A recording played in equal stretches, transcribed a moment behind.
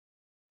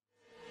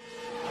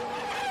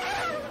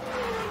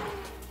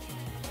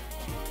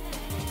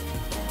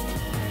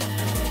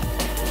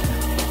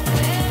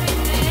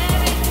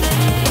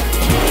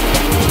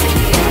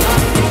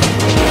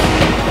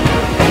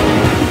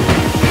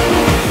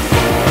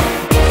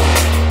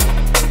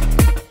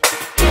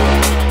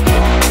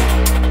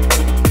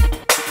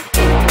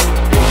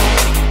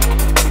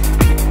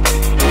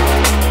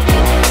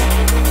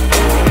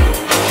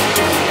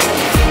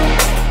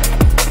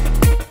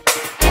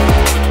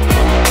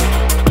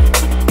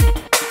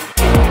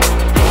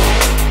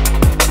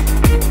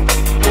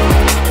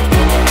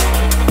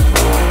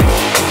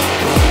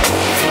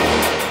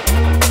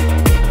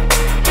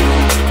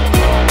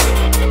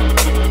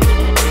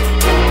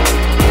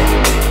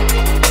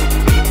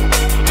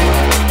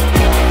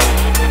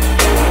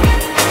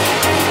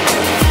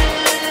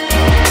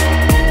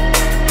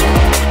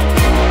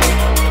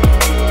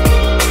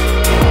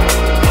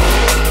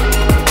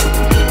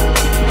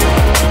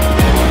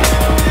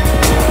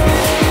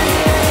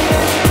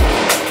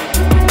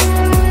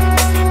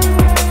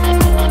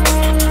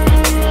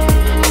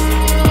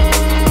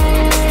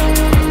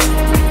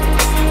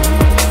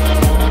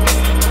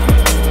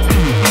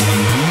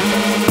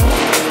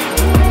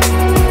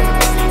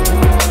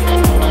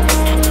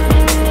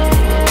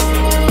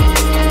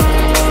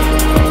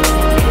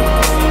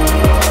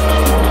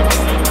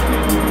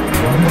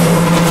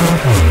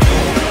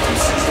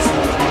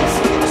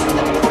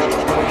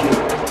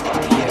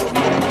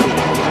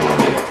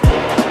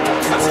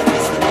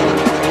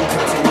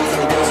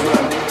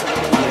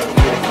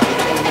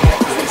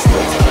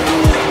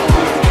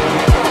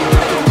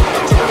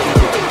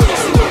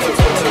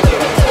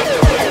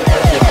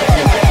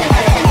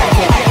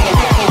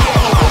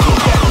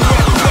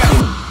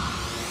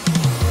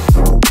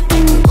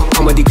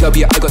Comedy club,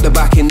 yeah, I got the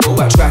backing, no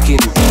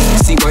backtracking.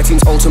 See my team's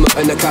ultimate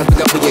and the cars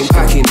without we ain't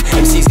packing.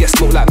 MCs get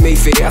smoked like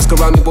Mayfair, ask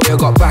around me, boy, I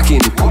got backing.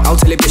 I'll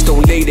tell a bitch,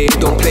 don't lay there,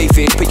 don't play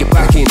fair, put your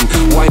back in.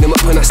 Wind them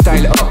up and I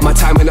style it up, my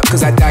timing up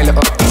cause I dial it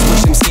up.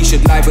 These wish MCs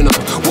should liven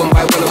up, one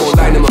by one I won't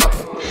line them up.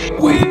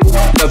 Wait,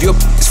 love your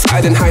it's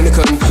fatter than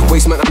Heineken.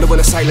 Waste man under when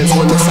the silence,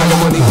 on the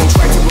silent one, they won't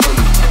try to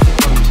run.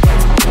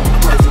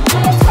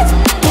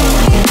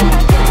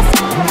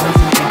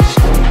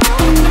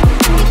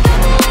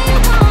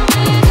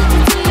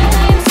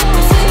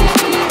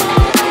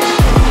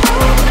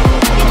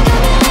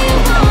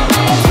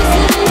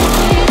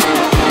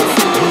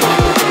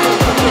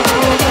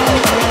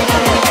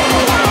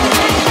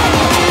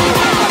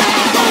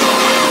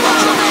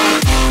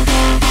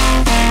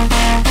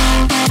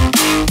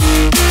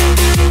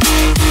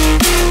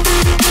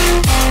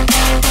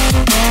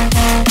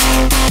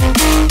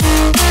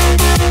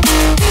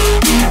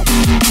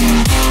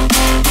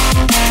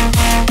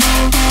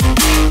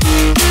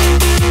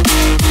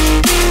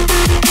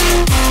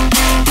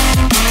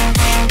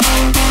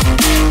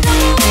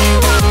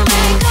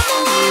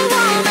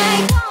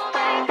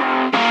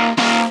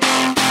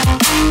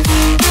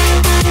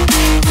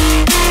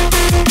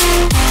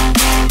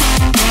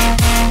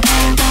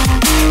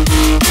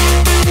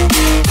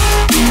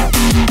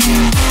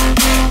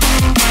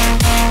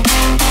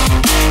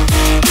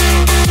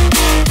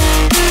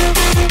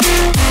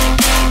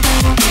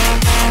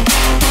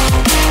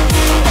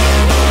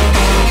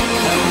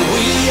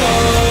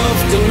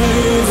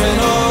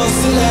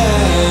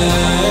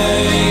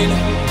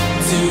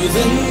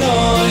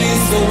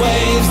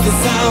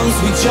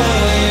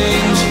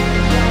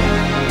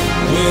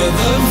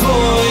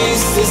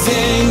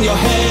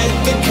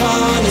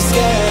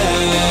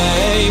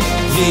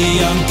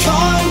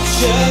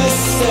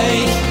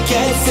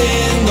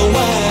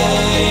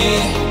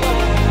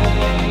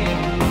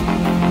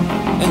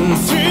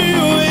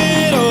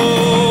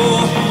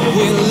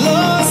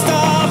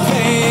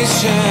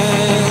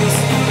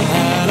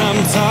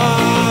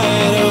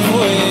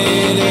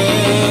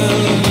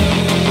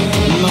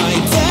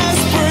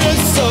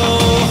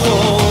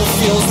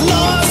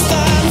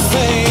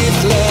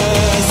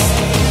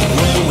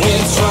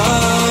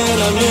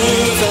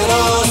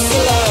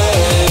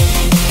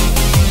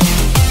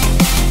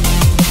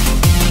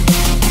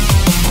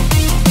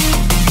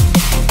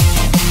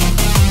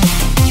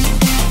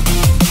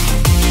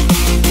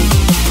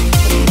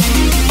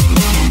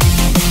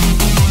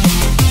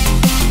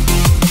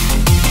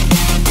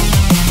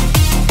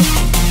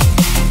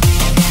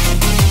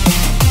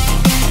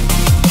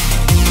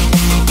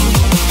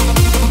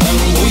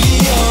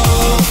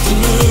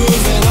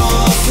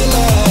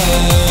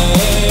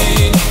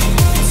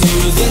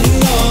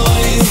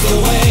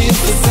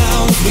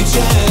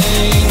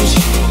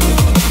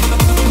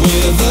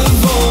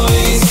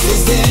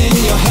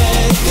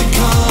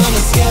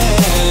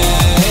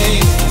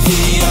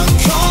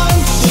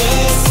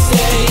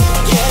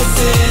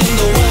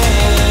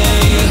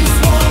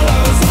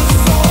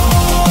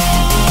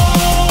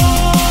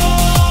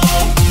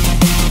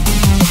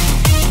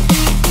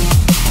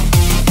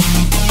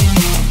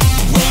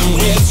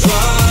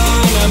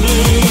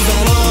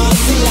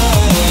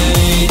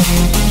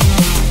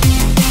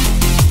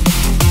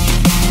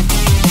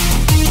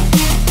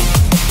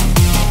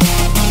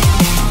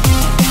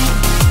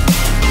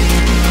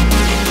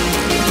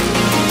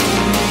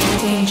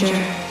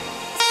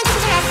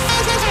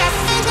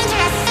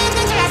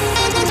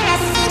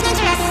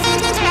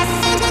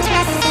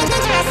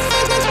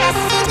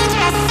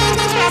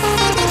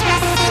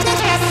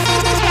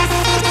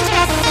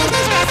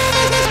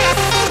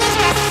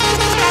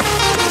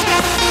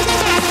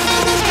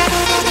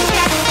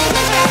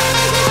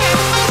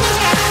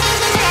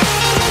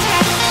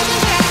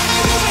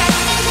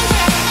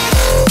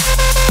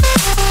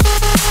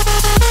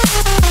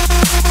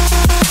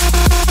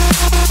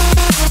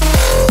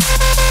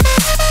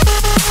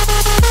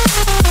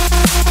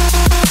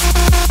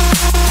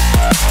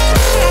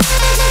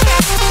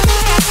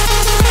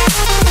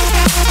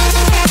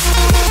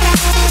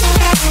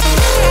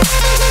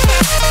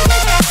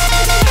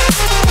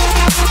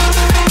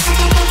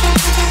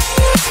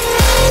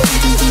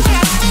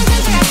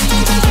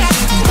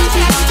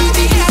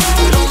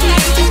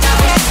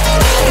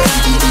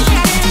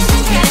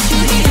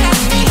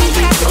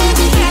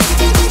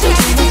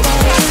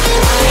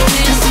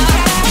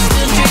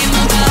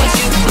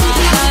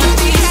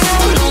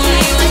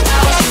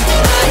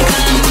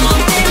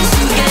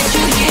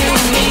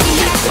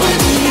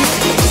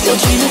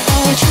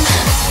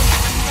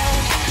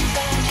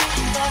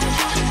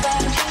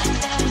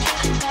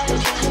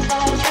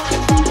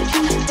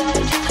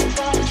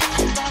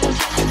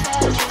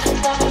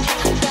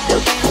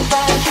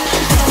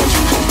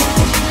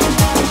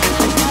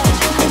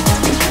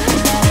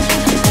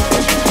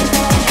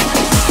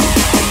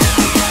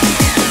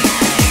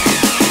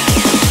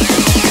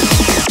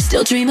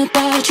 Still dream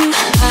about you.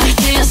 I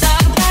can't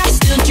stop. I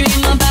still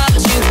dream about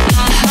you.